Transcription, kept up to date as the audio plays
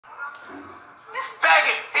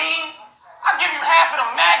Faggot fiend. I'll give you half of the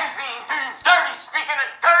magazine. Do you dirty? Speaking of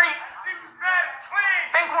dirty,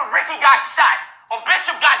 think when Ricky got shot or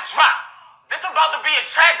Bishop got dropped. This about to be a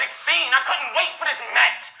tragic scene. I couldn't wait for this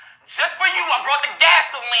match. Just for you, I brought the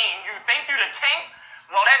gasoline. You think you the king?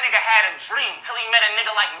 Well, that nigga had a dream till he met a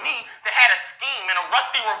nigga like me that had a scheme and a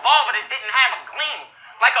rusty revolver that didn't have a gleam.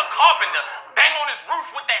 Like a carpenter, bang on his roof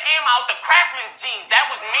with the hammer out the Craftmans jeans. That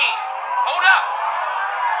was me. Hold up.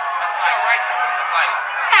 That's like, right to it. That's like...